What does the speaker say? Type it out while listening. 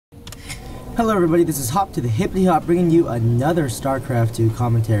Hello everybody, this is Hop to the Hippity Hop bringing you another StarCraft 2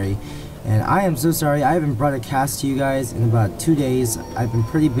 commentary. And I am so sorry, I haven't brought a cast to you guys in about 2 days. I've been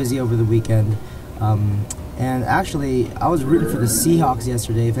pretty busy over the weekend. And actually, I was rooting for the Seahawks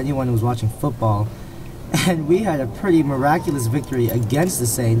yesterday, if anyone was watching football. And we had a pretty miraculous victory against the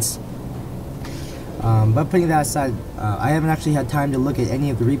Saints. But putting that aside, I haven't actually had time to look at any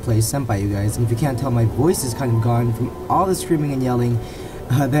of the replays sent by you guys. And if you can't tell, my voice is kind of gone from all the screaming and yelling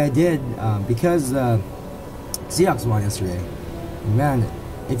that I did because Seahawks won yesterday. Man,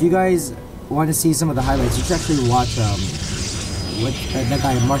 if you guys want to see some of the highlights, you should actually watch that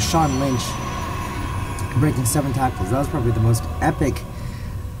guy Marshawn Lynch breaking 7 tackles. That was probably the most epic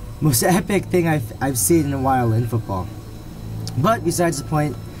thing I've seen in a while in football. But besides the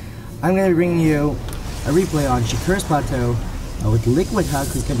point, I'm going to be bringing you a replay on Shakur's Plateau with Liquid Huck,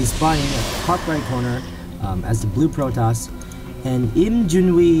 who's going to be spawning at top right corner as the blue Protoss, and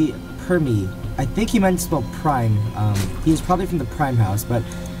Imjunwi Permi. I think he meant to spell Prime. He's probably from the Prime house, but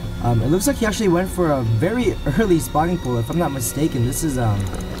it looks like he actually went for a very early spawning pool, if I'm not mistaken. This is,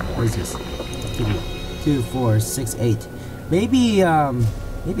 what is this? 2, 4, 6, 8. Maybe a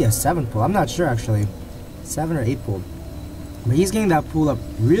 7th pool. I'm not sure actually. 7 or 8 pool. But he's getting that pool up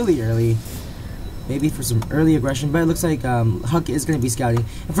really early. Maybe for some early aggression, but it looks like Huck is going to be scouting.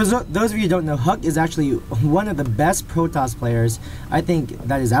 And for those of you who don't know, Huck is actually one of the best Protoss players I think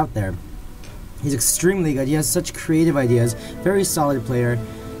that is out there. He's extremely good. He has such creative ideas. Very solid player.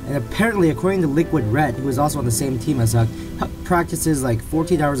 And apparently, according to Liquid Red, who is also on the same team as Huck, Huck practices like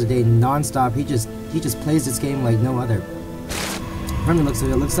 14 hours a day non-stop. He just plays this game like no other. From the looks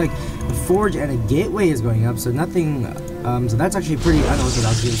of it, looks like a forge and a gateway is going up, so nothing. So that's actually pretty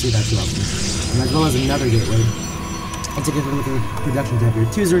unorthodox. You can see that too often. And as well as another gateway. And to get a look at the production tab here,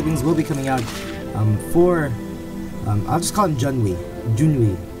 2 Zerglings will be coming out for. I'll just call him Junwi,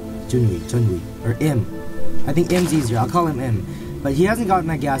 or Im. I think Im's easier. I'll call him Im. But he hasn't gotten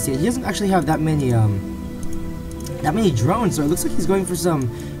that gas yet. He doesn't actually have that many drones, so it looks like he's going for some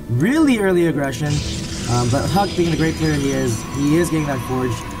really early aggression. But Huck, being the great player he is getting that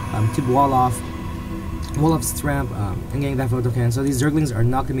forge to wall off its ramp and getting that photo can. So these Zerglings are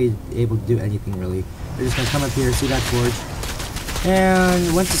not going to be able to do anything really. They're just going to come up here, see that forge,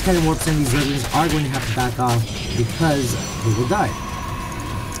 and once this cannon warps in, these Zerglings are going to have to back off because they will die.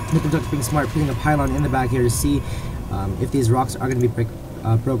 Liquid Duck's being smart, putting a pylon in the back here to see if these rocks are going to be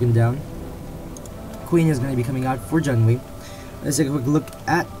broken down. Queen is going to be coming out for Junwi. Let's take a quick look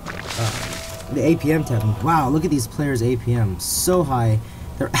at the APM tab. Wow, look at these players' APM. So high.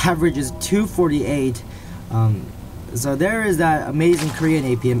 Their average is 248. So there is that amazing Korean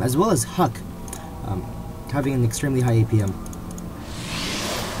APM, as well as Huck having an extremely high APM.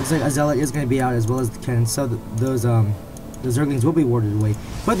 Looks like a Zealot is going to be out, as well as the cannon. So those Zerglings will be warded away.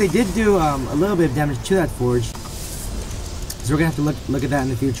 But they did do a little bit of damage to that forge. So we're going to have to look at that in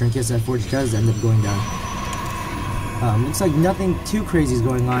the future in case that forge does end up going down. Looks like nothing too crazy is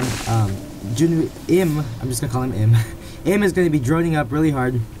going on. Im, I'm just going to call him Im. Im is going to be droning up really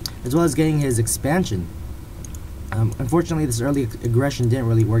hard, as well as getting his expansion. Unfortunately, this early aggression didn't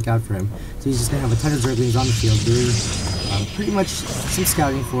really work out for him, so he's just going to have a ton of Zerglings on the field doing pretty much some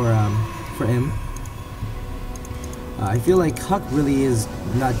scouting for Im. I feel like Huck really is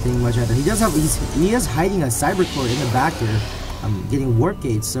not doing much either. He is hiding a Cybercore in the back here, getting warp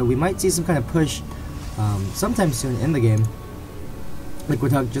gates, so we might see some kind of push sometime soon in the game.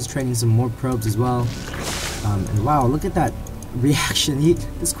 Liquid Huck just training some more probes as well. And wow, look at that reaction.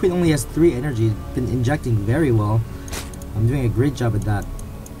 This Queen only has 3 energy, been injecting very well. I'm doing a great job at that.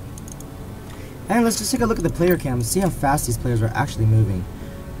 And let's just take a look at the player cam, see how fast these players are actually moving.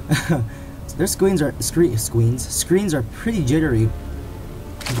 So their screens are pretty jittery.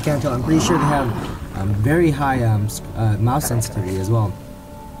 If you can't tell, I'm pretty sure they have very high mouse sensitivity as well.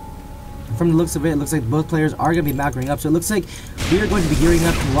 From the looks of it, it looks like both players are going to be macroing up, so it looks like we are going to be gearing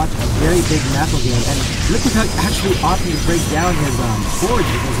up to watch a very big macro game, and Liquid Huck actually opting to break down his forge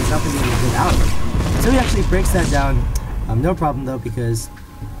because he's not going to be able to get out. So he actually breaks that down, no problem though, because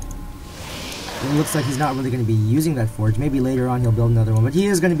it looks like he's not really going to be using that forge. Maybe later on he'll build another one, but he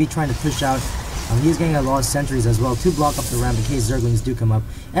is going to be trying to push out. He's getting a lot of sentries as well to block up the ramp in case Zerglings do come up,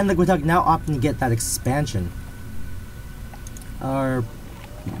 and Liquid Huck now opting to get that expansion.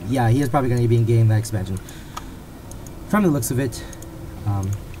 Yeah, he is probably going to be getting that expansion. From the looks of it,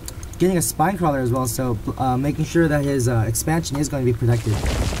 getting a spine crawler as well, so making sure that his expansion is going to be protected.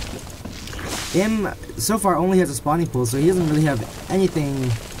 Im so far only has a spawning pool, so he doesn't really have anything in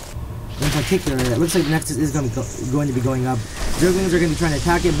particular. It looks like the Nexus is going to be going up. Zerglings are going to be trying to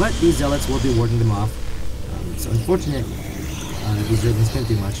attack it, but these Zealots will be warding them off. So unfortunate, these Zerglings can't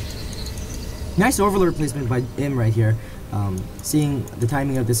do much. Nice overlord placement by Im right here. Seeing the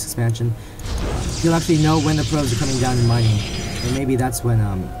timing of this expansion, he'll actually know when the probes are coming down and mining, and maybe that's when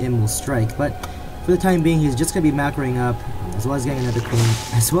Im will strike. But for the time being, he's just going to be macroing up, as well as getting another queen,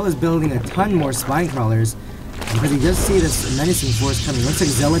 as well as building a ton more spine crawlers, because he does see this menacing force coming. Looks like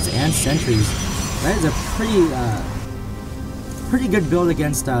zealots and sentries. That is a pretty good build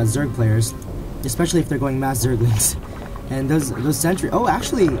against Zerg players, especially if they're going mass Zerglings. And those sentry. Oh,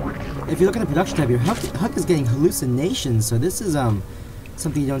 actually, if you look at the production tab here, Huck is getting hallucinations. So this is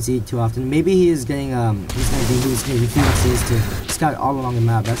something you don't see too often. Maybe he is getting he's going to be hallucinating phoenixes to scout all along the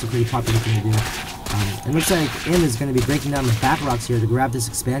map. That's a pretty popular thing to do. It looks like Im is going to be breaking down the back rocks here to grab this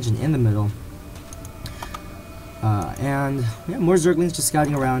expansion in the middle. And yeah, more Zerglings just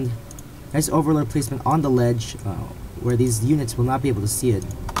scouting around. Nice overlord placement on the ledge, where these units will not be able to see it.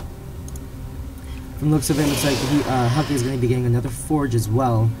 From the looks of it, looks like Huck is going to be getting another forge as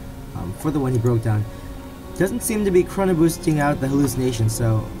well, for the one he broke down. Doesn't seem to be chrono boosting out the hallucination,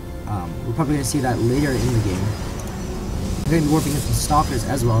 so we're probably going to see that later in the game. We're going to be warping in some stalkers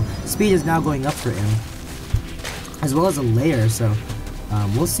as well. Speed is now going up for him, as well as a layer, so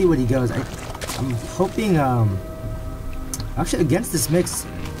we'll see what he goes. I'm hoping, actually against this mix,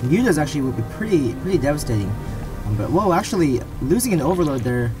 mutas actually would be pretty devastating. But whoa, actually losing an overload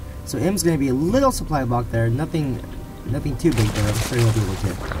there. So Im's going to be a little supply block there, nothing too big there. I'm sure he'll be able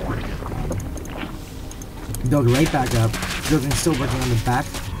to build right back up. Joken's still working on the back.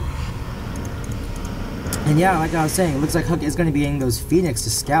 And yeah, like I was saying, it looks like Huck is going to be getting those Phoenix to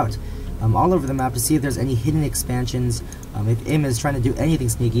scout all over the map to see if there's any hidden expansions, if Im is trying to do anything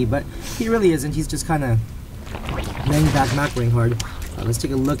sneaky, but he really isn't. He's just kind of laying back, macroing hard. Let's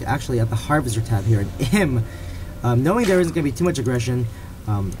take a look actually at the Harvester tab here. And Im, knowing there isn't going to be too much aggression,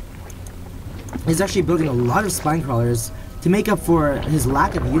 he's actually building a lot of spine crawlers to make up for his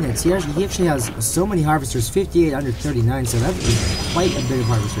lack of units. He actually has so many harvesters, 58 under 39, so that is quite a bit of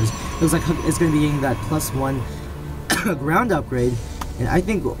harvesters. Looks like it's going to be getting that +1 ground upgrade, and I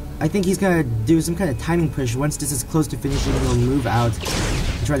think he's going to do some kind of timing push. Once this is close to finishing, he'll move out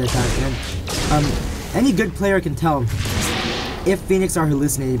and try to attack. And any good player can tell if Phoenix are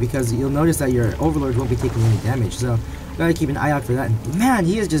hallucinated, because you'll notice that your overlord won't be taking any damage. So gotta keep an eye out for that. And man,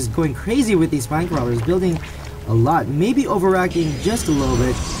 he is just going crazy with these spine crawlers, building a lot, maybe overacting just a little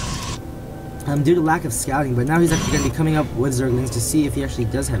bit due to lack of scouting, but now he's actually going to be coming up with Zerglings to see if he actually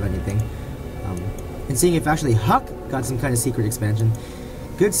does have anything, and seeing if actually Huck got some kind of secret expansion.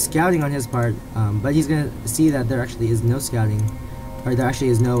 Good scouting on his part, but he's going to see that there actually is no scouting, or there actually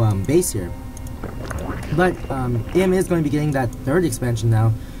is no base here. But Im is going to be getting that third expansion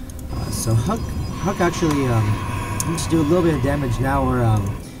now, so Huck actually needs to do a little bit of damage now,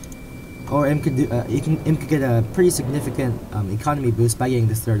 or Im could do, Im could get a pretty significant economy boost by getting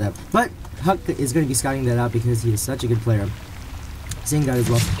this third up. But Huck is going to be scouting that out because he is such a good player. Seeing that as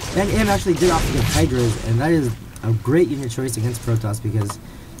well. And Im actually did opt to get Hydras, and that is a great unit choice against Protoss, because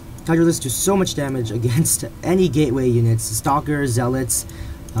Hydras do so much damage against any gateway units, Stalkers, Zealots,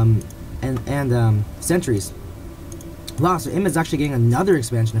 and Sentries. Wow, so Im is actually getting another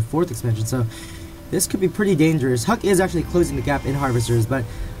expansion, a fourth expansion, so this could be pretty dangerous. Huck is actually closing the gap in Harvesters, but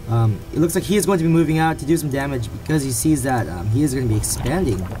it looks like he is going to be moving out to do some damage because he sees that he is going to be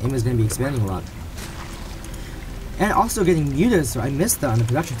expanding. Im is going to be expanding a lot. And also getting mutas, so I missed that on the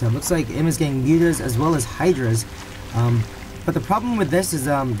production tab. Looks like Im is getting mutas as well as Hydras. But the problem with this is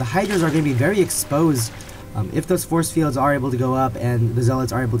the Hydras are going to be very exposed if those force fields are able to go up and the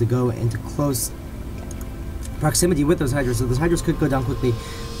Zealots are able to go into close proximity with those Hydras. So those Hydras could go down quickly.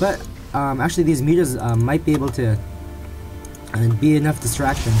 But actually these mutas might be able to be enough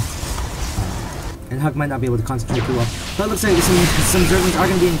distraction, and Huck might not be able to concentrate too well. But it looks like some Zerglings are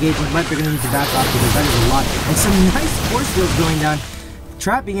going to be engaging, but they're going to need to back off because that is a lot. And some nice force fields going down,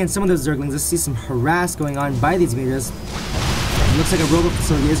 trapping in some of those Zerglings. Let's see some harass going on by these mutas. It looks like a robot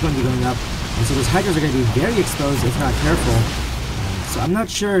facility is going to be going up, and so those Hydras are going to be very exposed if not careful. So I'm not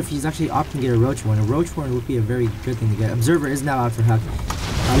sure if he's actually opting to get a Roach Horn. A Roach Horn would be a very good thing to get. Observer is now out for Huck.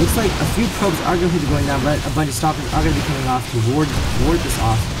 Looks like a few probes are going to be going down, but a bunch of Stalkers are going to be coming off to ward this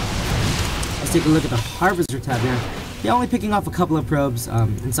off. Let's take a look at the Harvester tab here. Yeah, only picking off a couple of probes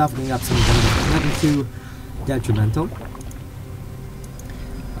and softening up some of them, but nothing too detrimental.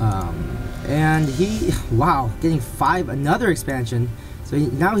 And he, wow, getting another expansion. So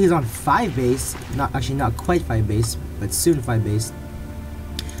now he's on 5 base, not quite 5 base, but soon 5 base.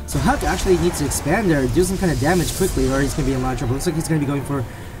 So Huck actually needs to expand there, do some kind of damage quickly, or he's going to be in a lot of trouble. Looks like he's going to be going for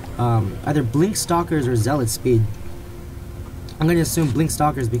either Blink Stalkers or Zealot Speed. I'm going to assume Blink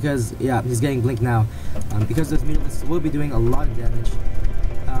Stalkers because, yeah, he's getting Blink now. Because those mutants will be doing a lot of damage.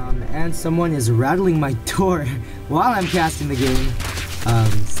 and someone is rattling my door while I'm casting the game.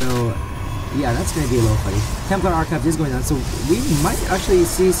 So yeah, that's gonna be a little funny. Templar Archive is going on, so we might actually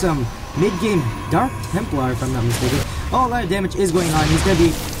see some mid-game Dark Templar, if I'm not mistaken. Oh, a lot of damage is going on. He's gonna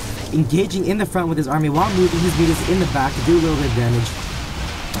be engaging in the front with his army while moving his mutas in the back to do a little bit of damage.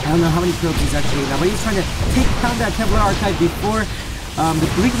 I don't know how many probes he's actually now, but he's trying to take down that Templar Archive before the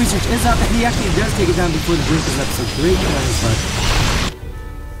Blink Research is up, and he actually does take it down before the Blink is up, so great play on his part.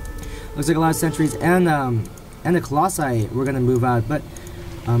 Looks like a lot of sentries and the Colossi were gonna move out, but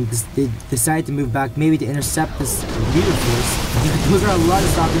they decided to move back, maybe to intercept this Muta force. Those are a lot of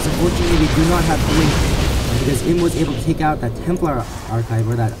stalkers. Unfortunately, we do not have Blink, because Im was able to take out that Templar Archive,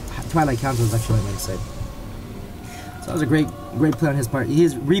 or that Twilight Council is actually what I meant to say. So that was a great play on his part. He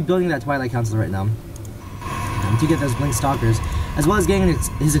is rebuilding that Twilight Council right now to get those Blink Stalkers, as well as getting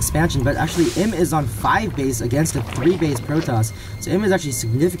his expansion. But actually, Im is on 5 base against a 3 base Protoss. So Im is actually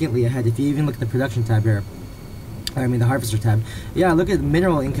significantly ahead if you even look at the production tab here. I mean the Harvester tab. Yeah, look at the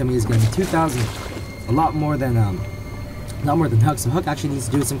mineral income he's getting, 2,000. A lot more than Huck. So Huck actually needs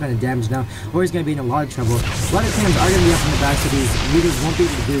to do some kind of damage now, or he's going to be in a lot of trouble. A lot of cannons are going to be up in the back, so these leaders won't be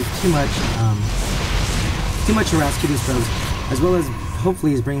able to do too much harass to these probes, as well as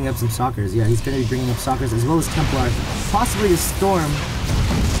hopefully he's bringing up some Stalkers. Yeah, he's going to be bringing up Stalkers as well as Templar, possibly the Storm.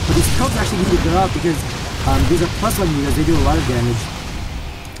 But these probes actually need to go up because these are +1 mutas. They do a lot of damage,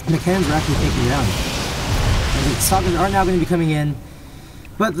 and the cannons are actually taking down. And the Stalkers are now going to be coming in,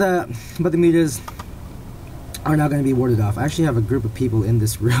 but the mutas are now going to be warded off. I actually have a group of people in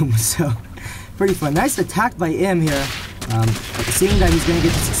this room, so pretty fun. Nice attack by Im here, seeing that he's going to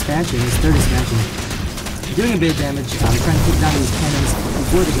get this expansion, his 3rd expansion. Doing a bit of damage, trying to take down these cannons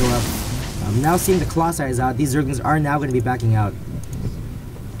before they go up. Now seeing the Colossi is out, these Zerglings are now going to be backing out.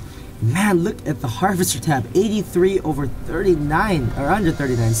 Man, look at the Harvester tab, 83 over 39, or under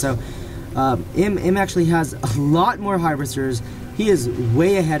 39, so Im actually has a lot more Harvesters. He is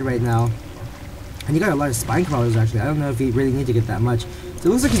way ahead right now. And he got a lot of Spine Crawlers actually. I don't know if he really needs to get that much. So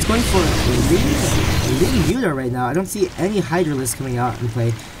it looks like he's going for a leading Muta right now. I don't see any Hydralisks coming out in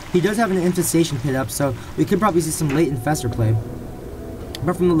play. He does have an Infestation Pit up, so we could probably see some late Infestor play.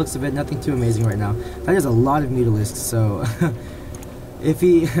 But from the looks of it, nothing too amazing right now. That is a lot of Mutalisks, so if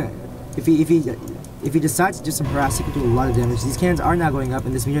he decides to do some harass, he could do a lot of damage. These cannons are now going up,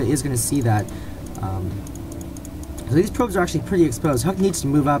 and this Muta is going to see that. So these probes are actually pretty exposed. Huck needs to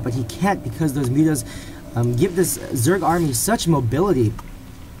move out, but he can't because those mutas give this Zerg army such mobility.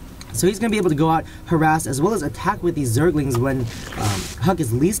 So he's going to be able to go out, harass, as well as attack with these Zerglings when Huck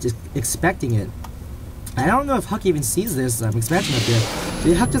is least expecting it. I don't know if Huck even sees this expansion up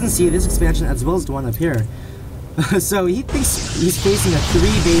here. Huck doesn't see this expansion as well as the one up here. So he thinks he's facing a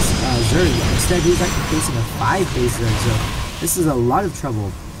 3-base Zerg. Instead, he's actually facing a 5-base Zerg. So this is a lot of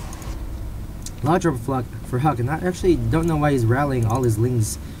trouble. A lot of trouble for Huck, and I actually don't know why he's rallying all his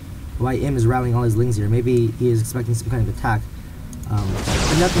lings. Why Im is rallying all his lings here. Maybe he is expecting some kind of attack.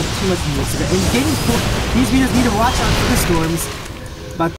 But nothing too much in this. And these mutas need to watch out for the storms.